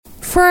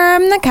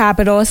From the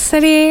capital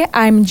city,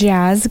 I'm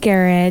Jazz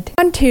Garrett.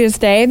 On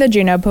Tuesday, the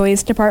Juneau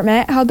Police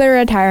Department held a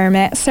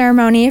retirement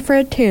ceremony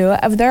for two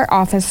of their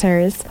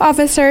officers.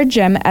 Officer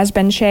Jim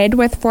Esbenshade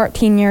with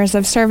 14 years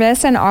of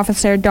service and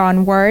Officer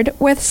Don Ward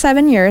with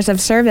 7 years of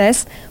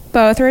service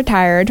both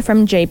retired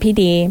from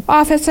JPD.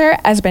 Officer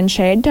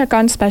Esbenshade took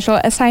on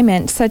special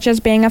assignments such as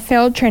being a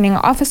field training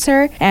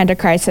officer and a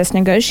crisis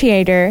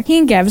negotiator.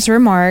 He gives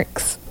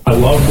remarks. I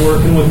love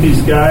working with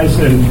these guys,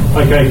 and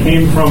I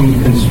came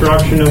from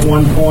construction at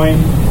one point,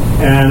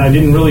 and I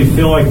didn't really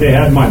feel like they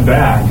had my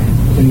back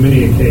in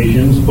many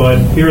occasions, but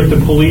here at the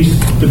police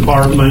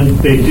department,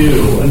 they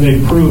do, and they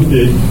proved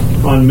it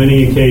on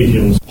many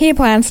occasions. He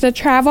plans to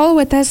travel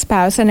with his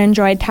spouse and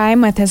enjoy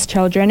time with his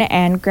children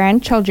and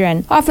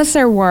grandchildren.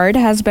 Officer Ward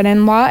has been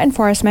in law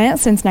enforcement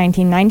since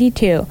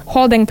 1992,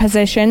 holding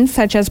positions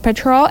such as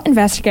patrol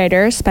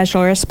investigator,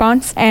 special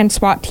response, and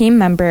SWAT team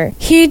member.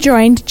 He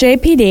joined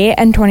JPD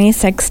in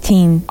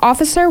 2016.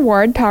 Officer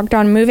Ward talked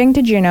on moving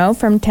to Juneau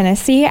from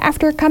Tennessee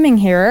after coming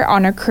here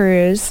on a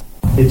cruise.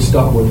 It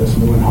stuck with us,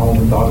 and we went home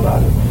and thought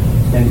about it.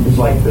 And it was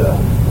like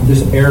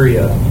this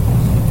area,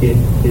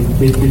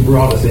 it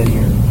brought us in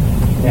here.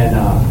 And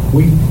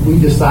we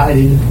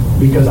decided,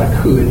 because I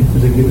could,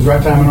 it was the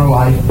right time in our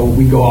life, but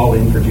we go all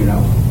in for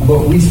Juneau.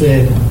 But we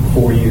said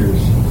 4 years.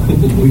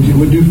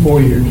 we do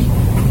 4 years.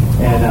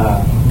 And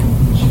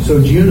so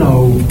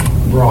Juneau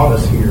brought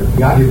us here. We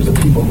got here was the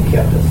people who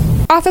kept us.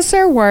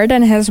 Officer Ward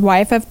and his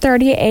wife of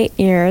 38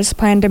 years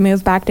plan to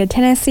move back to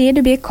Tennessee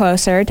to be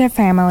closer to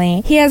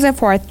family. He is a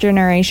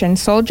fourth-generation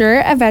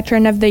soldier, a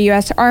veteran of the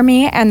U.S.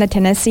 Army and the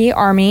Tennessee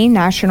Army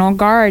National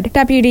Guard.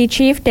 Deputy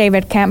Chief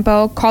David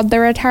Campbell called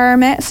the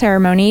retirement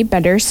ceremony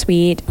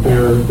bittersweet.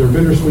 They're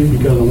bittersweet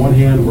because on one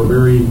hand, we're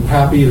very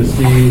happy to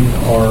see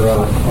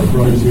our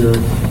brothers here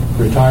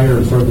retire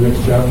and start the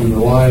next chapter in their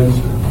lives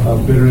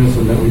of bitterness,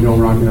 and that we know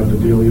we're not going to have the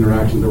daily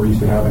interactions that we're used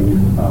to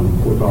having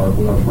with our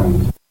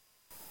friends.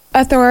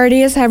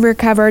 Authorities have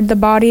recovered the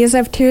bodies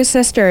of two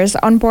sisters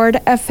on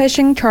board a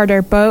fishing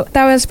charter boat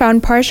that was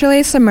found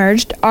partially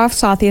submerged off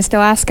Southeast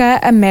Alaska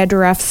amid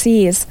rough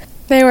seas.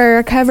 They were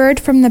recovered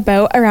from the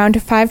boat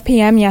around 5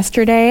 p.m.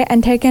 yesterday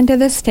and taken to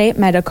the state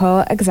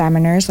medical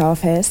examiner's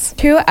office.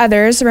 Two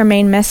others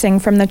remain missing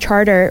from the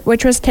charter,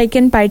 which was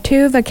taken by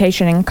two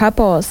vacationing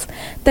couples.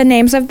 The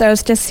names of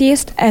those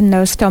deceased and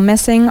those still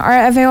missing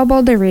are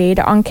available to read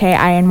on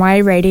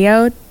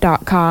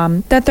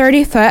KINYradio.com. The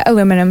 30-foot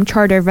aluminum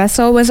charter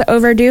vessel was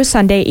overdue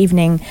Sunday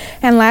evening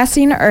and last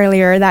seen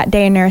earlier that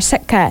day near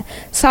Sitka,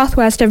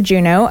 southwest of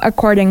Juneau,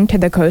 according to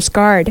the Coast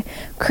Guard.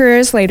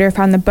 Crews later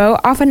found the boat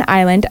off an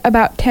island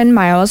about 10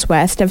 miles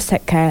west of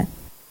Sitka.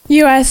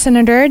 U.S.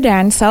 Senator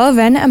Dan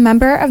Sullivan, a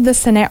member of the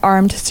Senate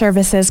Armed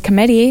Services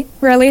Committee,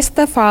 released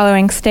the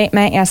following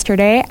statement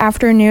yesterday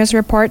after news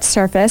reports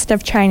surfaced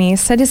of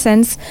Chinese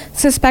citizens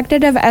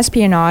suspected of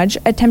espionage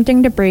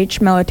attempting to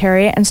breach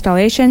military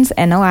installations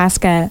in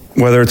Alaska.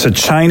 Whether it's a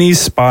Chinese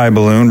spy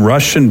balloon,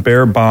 Russian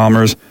bear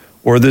bombers,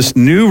 or this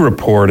new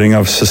reporting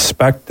of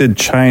suspected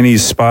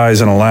Chinese spies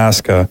in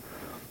Alaska,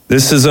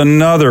 this is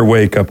another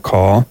wake-up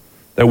call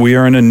that we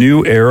are in a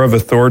new era of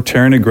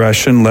authoritarian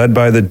aggression led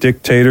by the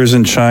dictators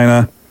in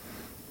China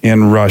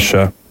and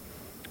Russia.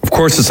 Of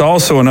course, it's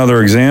also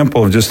another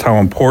example of just how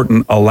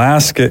important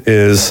Alaska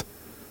is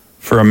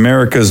for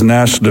America's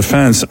national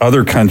defense.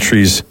 Other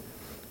countries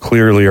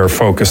clearly are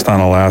focused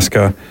on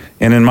Alaska.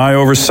 And in my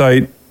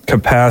oversight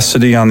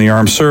capacity on the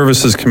Armed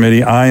Services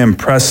Committee, I am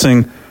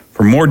pressing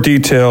for more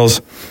details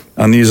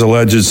on these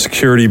alleged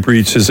security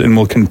breaches and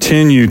will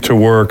continue to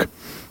work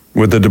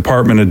with the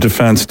Department of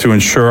Defense to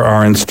ensure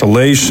our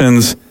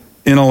installations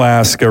in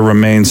Alaska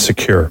remain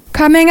secure.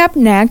 Coming up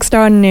next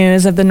on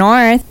News of the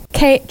North,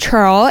 Kate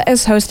Churl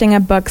is hosting a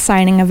book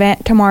signing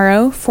event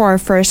tomorrow for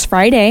First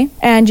Friday,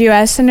 and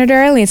U.S.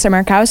 Senator Lisa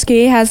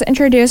Murkowski has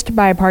introduced a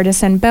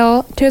bipartisan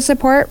bill to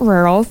support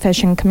rural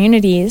fishing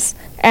communities.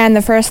 And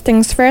the First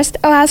Things First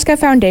Alaska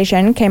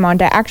Foundation came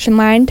onto Action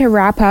Line to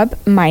wrap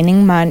up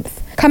Mining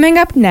Month. Coming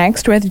up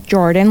next with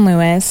Jordan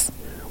Lewis.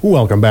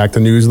 Welcome back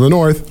to News of the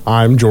North.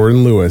 I'm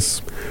Jordan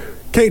Lewis.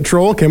 Kate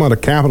Troll came on a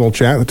Capital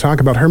Chat to talk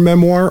about her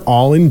memoir,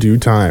 All in Due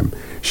Time.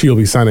 She'll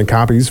be signing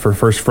copies for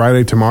First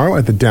Friday tomorrow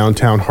at the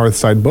downtown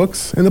Hearthside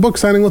Books, and the book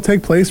signing will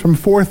take place from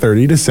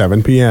 4:30 to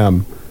 7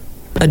 p.m.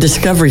 A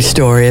discovery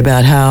story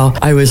about how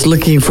I was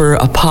looking for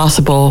a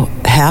possible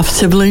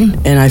half-sibling,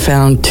 and I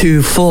found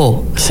two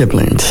full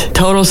siblings.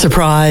 Total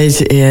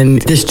surprise,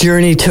 and this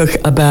journey took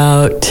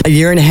about a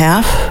year and a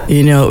half.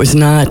 You know, it was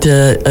not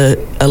a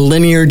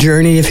linear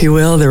journey, if you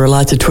will. There were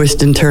lots of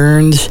twists and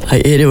turns.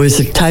 It was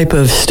a type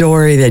of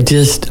story that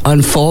just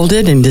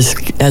unfolded, and just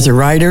as a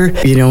writer,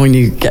 you know, when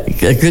you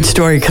get a good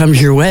story comes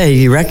your way,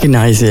 you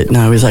recognize it. And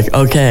I was like,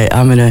 okay,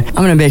 I'm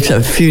gonna make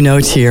a few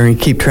notes here and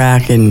keep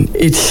track. And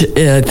it's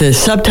the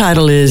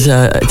subtitle is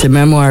it's a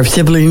memoir of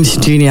siblings,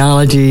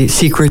 genealogy,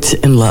 secrets,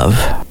 and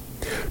love.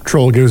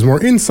 Troll gives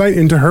more insight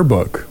into her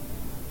book.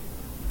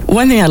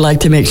 One thing I'd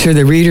like to make sure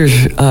the readers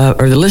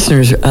or the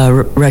listeners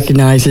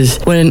recognize is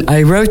when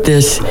I wrote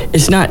this,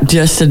 it's not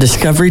just a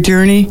discovery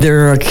journey.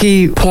 There are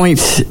key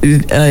points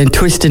and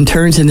twists and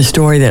turns in the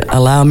story that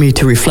allow me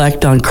to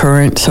reflect on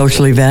current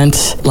social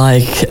events,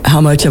 like how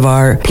much of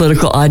our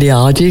political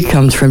ideology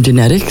comes from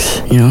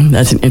genetics.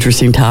 That's an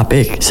interesting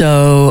topic.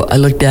 So I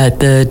looked at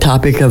the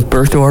topic of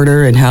birth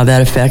order and how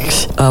that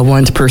affects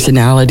one's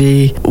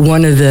personality.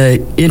 One of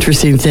the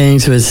interesting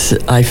things was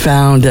I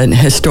found an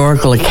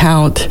historical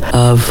account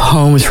of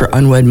homes for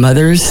unwed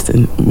mothers,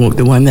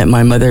 the one that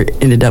my mother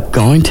ended up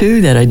going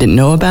to that I didn't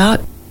know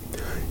about.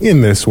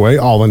 In this way,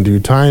 All in Due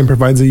Time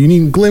provides a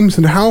unique glimpse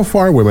into how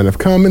far women have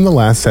come in the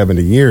last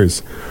 70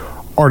 years.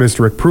 Artist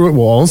Rick Pruitt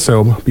will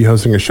also be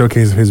hosting a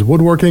showcase of his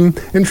woodworking,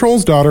 and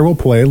Troll's daughter will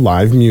play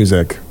live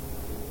music.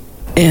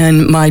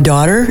 And my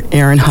daughter,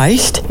 Erin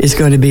Heist, is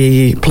going to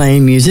be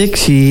playing music.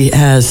 She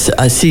has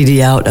a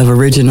CD out of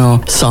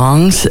original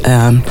songs.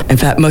 In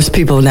fact, most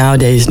people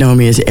nowadays know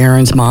me as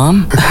Erin's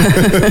mom.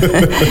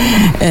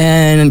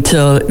 And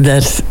so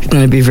that's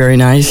going to be very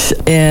nice.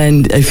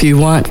 And if you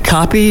want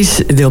copies,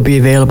 they'll be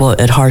available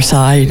at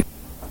Harside.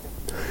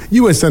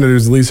 U.S.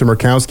 Senators Lisa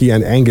Murkowski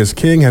and Angus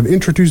King have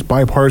introduced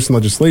bipartisan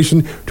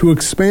legislation to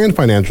expand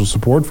financial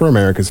support for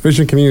America's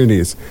fishing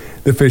communities.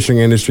 The Fishing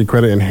Industry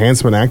Credit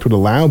Enhancement Act would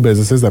allow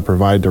businesses that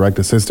provide direct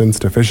assistance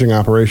to fishing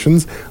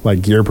operations,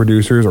 like gear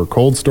producers or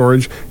cold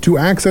storage, to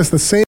access the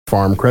same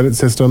farm credit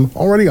system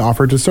already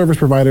offered to service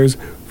providers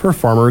for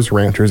farmers,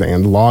 ranchers,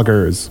 and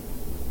loggers.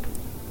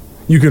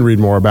 You can read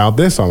more about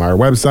this on our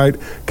website,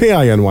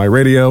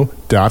 kinyradio.com.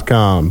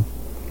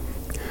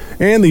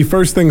 And the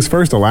First Things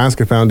First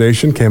Alaska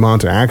Foundation came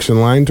onto Action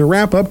Line to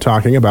wrap up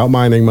talking about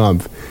Mining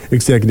Month.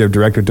 Executive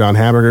Director Don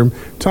Haberger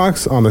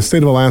talks on the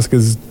State of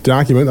Alaska's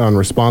document on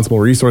responsible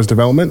resource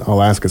development,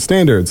 Alaska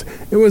Standards.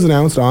 It was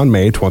announced on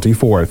May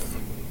 24th.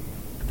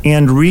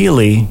 And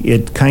really,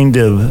 it kind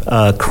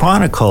of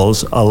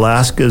chronicles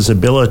Alaska's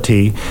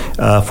ability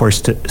for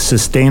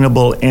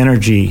sustainable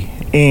energy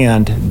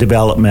and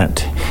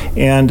development.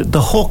 And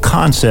the whole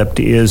concept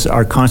is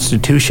our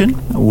Constitution,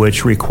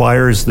 which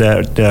requires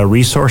that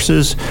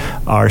resources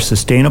are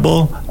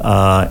sustainable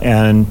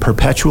and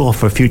perpetual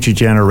for future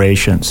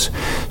generations.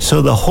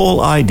 So the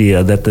whole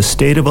idea that the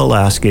state of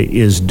Alaska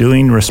is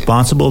doing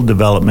responsible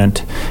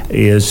development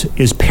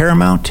is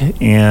paramount,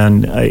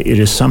 and it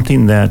is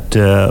something that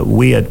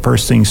we at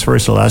First Things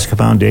First Alaska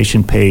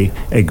Foundation pay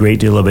a great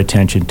deal of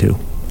attention to.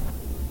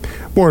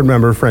 Board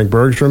member Frank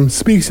Bergstrom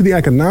speaks to the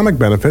economic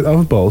benefit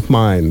of both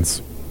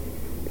mines.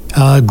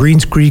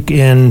 Greens Creek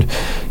and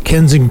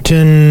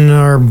Kensington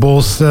are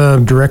both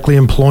directly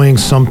employing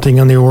something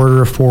on the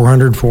order of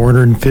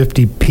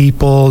 450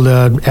 people.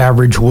 The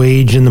average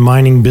wage in the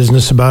mining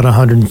business about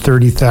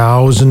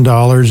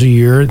 $130,000 a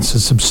year. It's a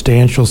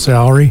substantial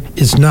salary.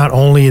 It's not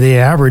only the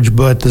average,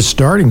 but the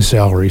starting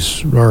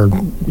salaries are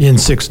in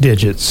 6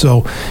 digits.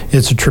 So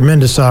it's a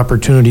tremendous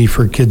opportunity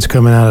for kids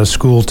coming out of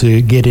school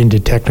to get into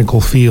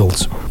technical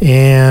fields.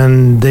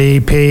 And they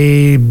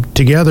pay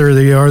together,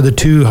 they are the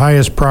 2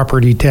 highest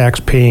property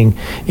tax-paying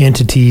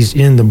entities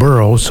in the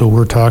borough, so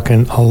we're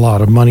talking a lot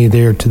of money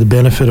there to the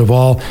benefit of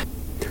all.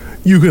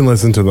 You can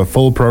listen to the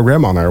full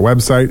program on our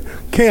website,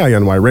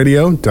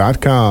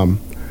 kinyradio.com.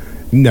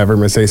 Never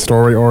miss a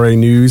story or a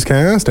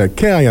newscast at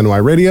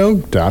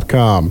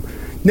kinyradio.com.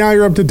 Now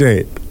you're up to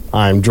date.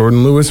 I'm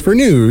Jordan Lewis for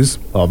News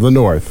of the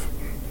North.